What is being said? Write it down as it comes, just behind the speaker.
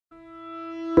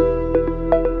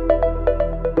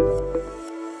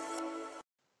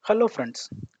Hello friends,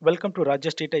 welcome to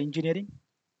Rajesh Data Engineering.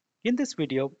 In this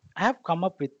video, I have come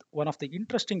up with one of the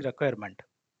interesting requirement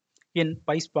in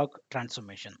Pyspark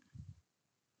transformation.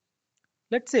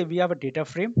 Let's say we have a data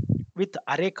frame with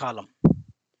array column.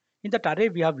 In that array,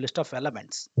 we have list of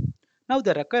elements. Now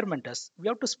the requirement is we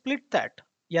have to split that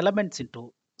elements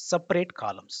into separate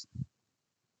columns.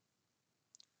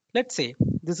 Let's say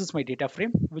this is my data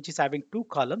frame which is having two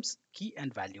columns, key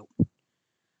and value.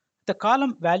 The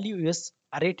column value is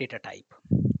array data type,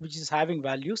 which is having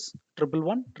values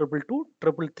 111, 222,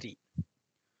 333.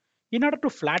 In order to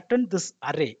flatten this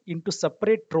array into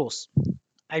separate rows,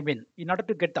 in order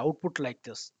to get the output like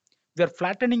this, we are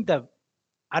flattening the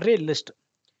array list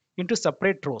into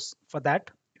separate rows. For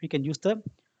that, we can use the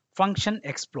function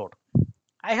explode.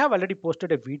 I have already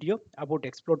posted a video about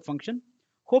explode function.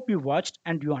 Hope you watched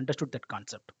and you understood that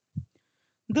concept.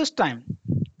 This time,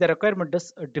 the requirement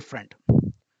is different.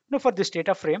 Now, for this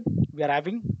data frame, we are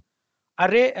having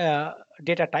array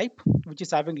data type, which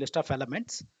is having list of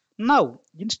elements. Now,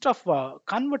 instead of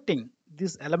converting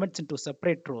these elements into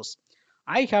separate rows,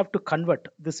 I have to convert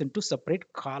this into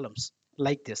separate columns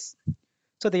like this.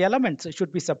 So the elements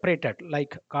should be separated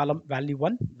like column value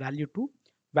 1, value 2,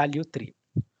 value 3.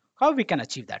 How we can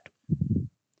achieve that?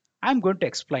 I'm going to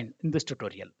explain in this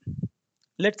tutorial.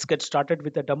 Let's get started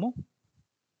with the demo.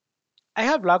 I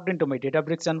have logged into my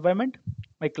Databricks environment.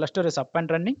 My cluster is up and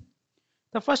running.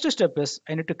 The first step is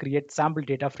I need to create sample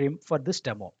data frame for this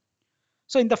demo.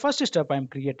 So in the first step, I'm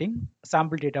creating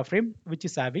sample data frame, which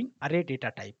is having array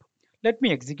data type. Let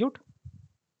me execute.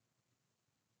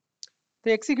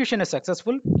 The execution is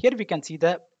successful. Here we can see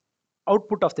the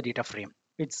output of the data frame.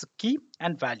 It's key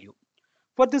and value.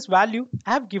 For this value,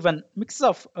 I have given mix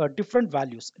of different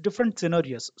values, different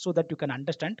scenarios, so that you can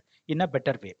understand in a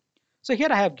better way. So here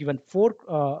I have given four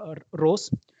rows.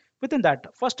 Within that,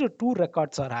 first two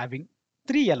records are having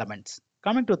three elements.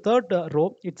 Coming to third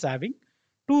row, it's having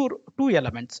two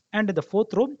elements, and in the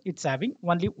fourth row, it's having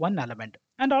only one element.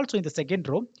 And also in the second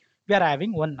row, we are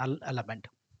having one null element.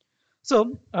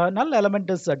 So null element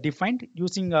is defined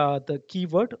using the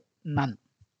keyword none.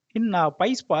 In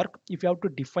Pyspark, if you have to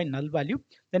define null value,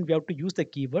 then we have to use the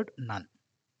keyword none.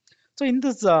 So in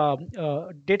this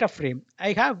data frame,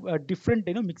 I have a different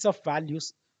mix of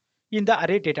values in the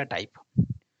array data type.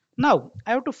 Now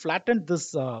I have to flatten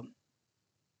this array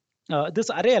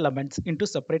elements into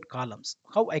separate columns.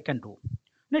 How I can do?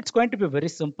 And it's going to be very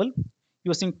simple.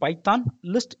 Using Python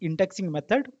list indexing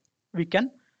method, we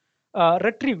can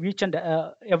retrieve each and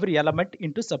every element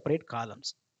into separate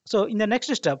columns. So in the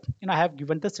next step, I have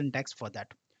given the syntax for that.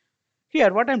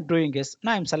 Here, what I'm doing is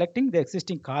now I'm selecting the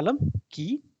existing column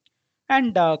key,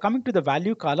 and coming to the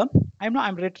value column,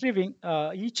 I'm retrieving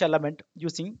each element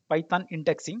using Python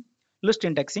indexing, list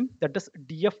indexing, that is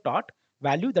df dot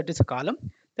value, that is a column,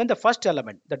 then the first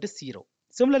element, that is 0.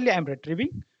 Similarly, I'm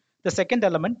retrieving the second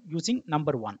element using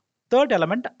number 1. Third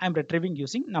element, I'm retrieving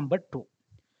using number 2.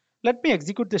 Let me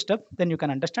execute this step, then you can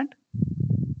understand.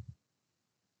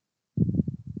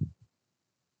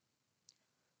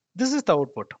 This is the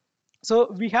output.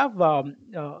 So we have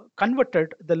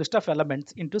converted the list of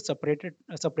elements into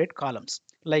separate columns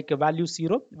like value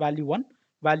 0, value 1,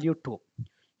 value 2.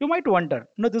 You might wonder,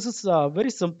 this is very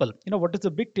simple. What is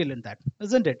the big deal in that,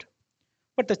 isn't it?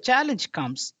 But the challenge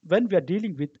comes when we are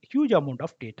dealing with huge amount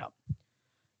of data.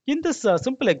 In this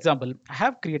simple example, I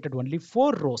have created only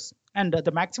 4 rows and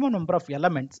the maximum number of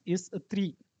elements is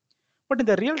 3. But in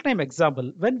the real-time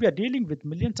example, when we are dealing with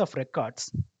millions of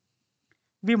records,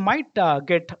 we might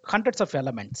get hundreds of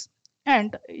elements.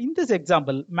 And in this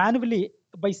example, manually,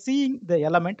 by seeing the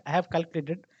element, I have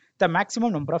calculated the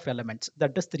maximum number of elements,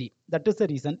 that is 3. That is the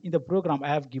reason in the program I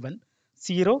have given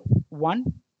 0,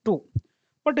 1, 2.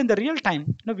 But in the real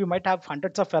time, we might have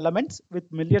hundreds of elements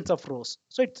with millions of rows.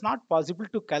 So it's not possible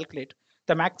to calculate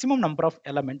the maximum number of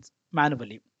elements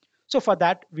manually. So for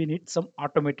that, we need some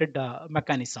automated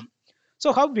mechanism.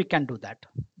 So how we can do that?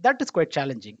 That is quite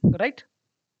challenging, right?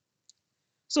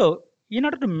 So in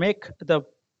order to make the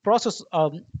process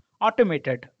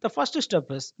automated, the first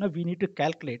step is we need to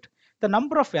calculate the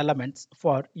number of elements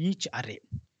for each array.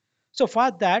 So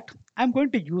for that, I'm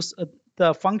going to use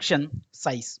the function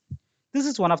size. This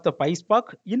is one of the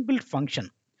Pyspark inbuilt function.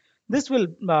 This will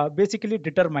basically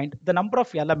determine the number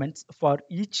of elements for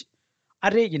each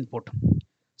array input.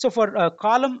 So for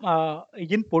column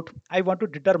input, I want to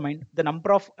determine the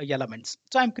number of elements.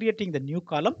 So I'm creating the new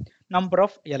column, number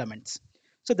of elements.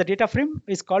 So the data frame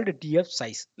is called df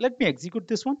size. Let me execute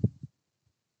this one.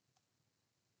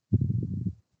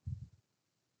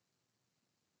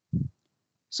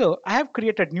 So I have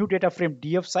created new data frame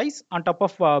df size on top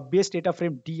of base data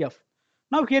frame df.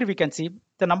 Now here we can see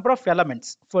the number of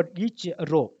elements for each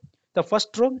row. The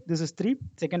first row, this is 3,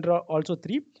 second row also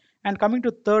 3, and coming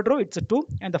to third row, it's a 2,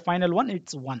 and the final one,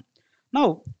 it's 1.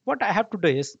 Now, what I have to do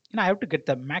is, I have to get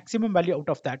the maximum value out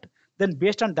of that. Then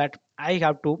based on that, I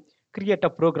have to create a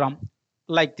program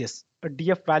like this, a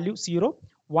df value 0,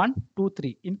 1, 2,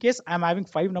 3. In case I'm having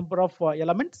 5 number of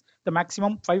elements, the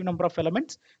maximum 5 number of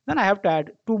elements, then I have to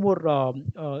add two more,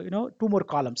 two more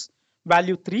columns,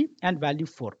 value 3 and value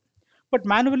 4. But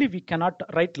manually we cannot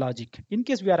write logic. In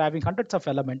case we are having hundreds of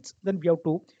elements, then we have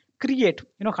to create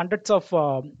hundreds of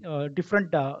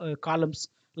different columns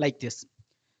like this.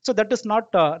 So that is not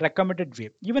a recommended way.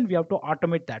 Even we have to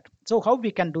automate that. So how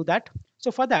we can do that?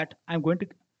 So for that, I'm going to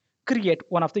create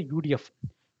one of the UDF.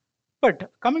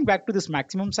 But coming back to this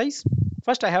maximum size,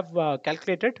 first I have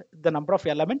calculated the number of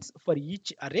elements for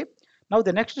each array. Now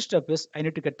the next step is I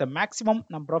need to get the maximum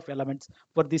number of elements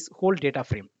for this whole data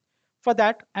frame. For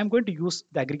that, I'm going to use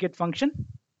the aggregate function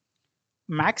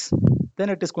max. Then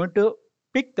it is going to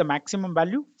pick the maximum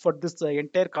value for this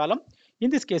entire column.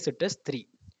 In this case, it is 3.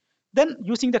 Then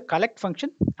using the collect function,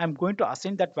 I'm going to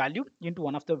assign that value into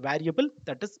one of the variable,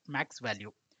 that is max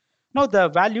value. Now the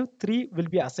value 3 will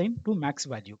be assigned to max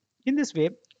value. In this way,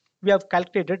 we have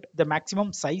calculated the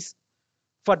maximum size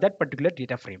for that particular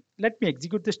data frame. Let me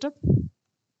execute this step.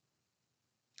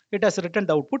 It has returned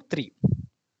the output 3.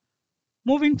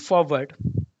 Moving forward,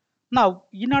 now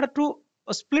in order to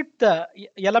split the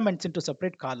elements into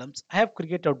separate columns, I have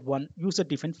created one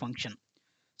user-defined function.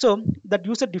 So that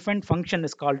user-defined function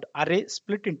is called array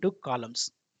split into columns.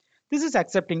 This is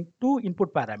accepting two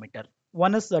input parameters.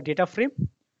 One is the data frame.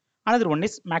 Another one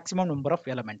is maximum number of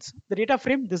elements. The data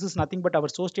frame, this is nothing but our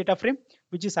source data frame,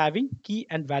 which is having key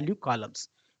and value columns.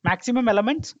 Maximum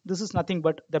elements, this is nothing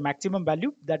but the maximum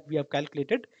value that we have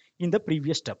calculated in the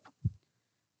previous step.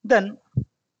 Then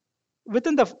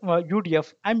within the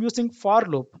UDF, I'm using for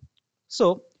loop.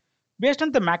 So based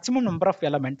on the maximum number of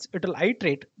elements, it will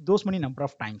iterate those many number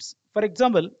of times. For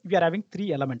example, we are having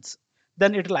 3 elements.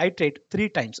 Then it will iterate 3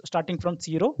 times, starting from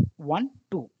 0, 1,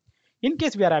 2. In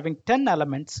case we are having 10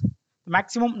 elements, the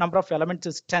maximum number of elements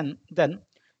is 10, then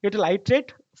it will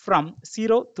iterate from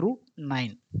 0 through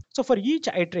 9. So for each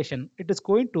iteration, it is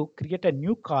going to create a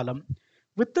new column.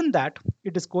 Within that,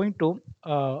 it is going to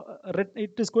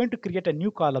create a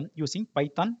new column using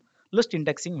Python list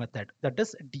indexing method, that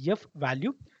is df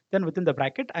value. Then within the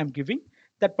bracket, I am giving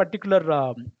that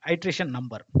particular iteration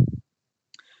number.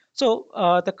 So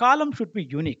the column should be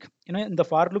unique. In the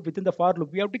for loop, within the for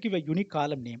loop, we have to give a unique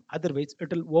column name. Otherwise, it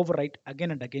will overwrite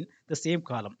again and again the same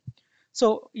column.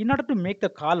 So in order to make the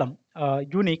column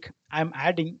unique, I'm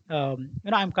adding,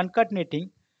 I'm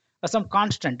concatenating some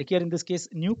constant. Here in this case,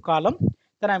 new column.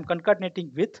 Then I'm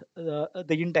concatenating with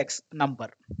the index number.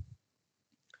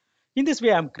 In this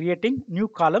way, I'm creating new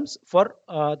columns for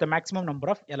the maximum number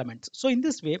of elements. So in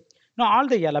this way, now all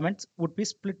the elements would be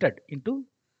splitted into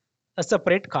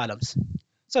separate columns.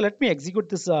 So let me execute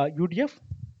this UDF.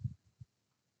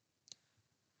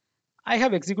 I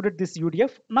have executed this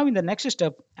UDF. Now in the next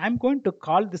step, I'm going to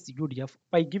call this UDF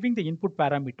by giving the input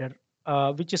parameter,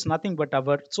 which is nothing but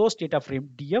our source data frame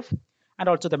df, and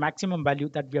also the maximum value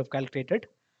that we have calculated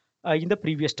in the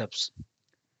previous steps.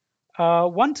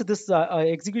 Once this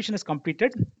execution is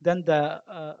completed, then the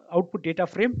output data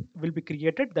frame will be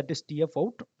created, that is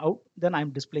df out. Then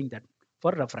I'm displaying that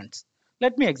for reference.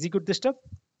 Let me execute this step.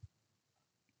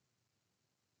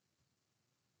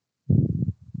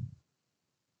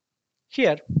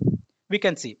 Here we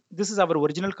can see this is our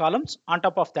original columns. On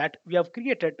top of that, we have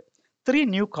created 3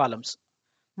 new columns,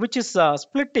 which is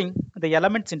splitting the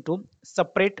elements into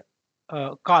separate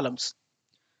columns.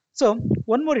 So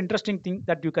one more interesting thing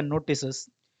that you can notice is,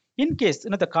 in case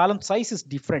the column size is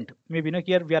different, maybe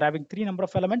here we are having 3 number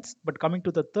of elements, but coming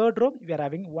to the third row we are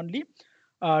having only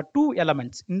 2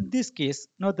 elements. In this case,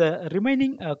 the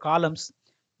remaining columns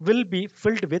will be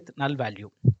filled with null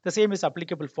value. The same is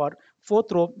applicable for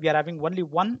fourth row. We are having only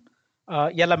 1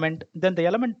 element, then the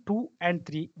element 2 and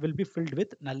 3 will be filled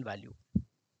with null value.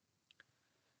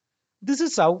 This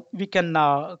is how we can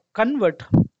convert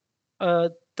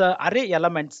the array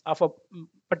elements of a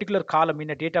particular column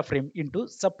in a data frame into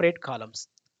separate columns.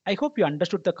 I hope you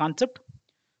understood the concept.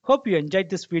 Hope you enjoyed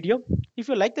this video. If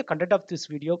you like the content of this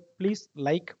video, please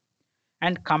like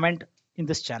and comment in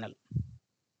this channel.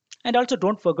 And also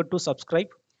don't forget to subscribe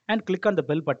and click on the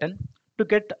bell button to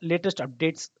get latest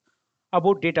updates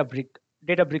about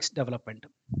Databricks development.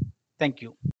 Thank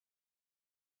you.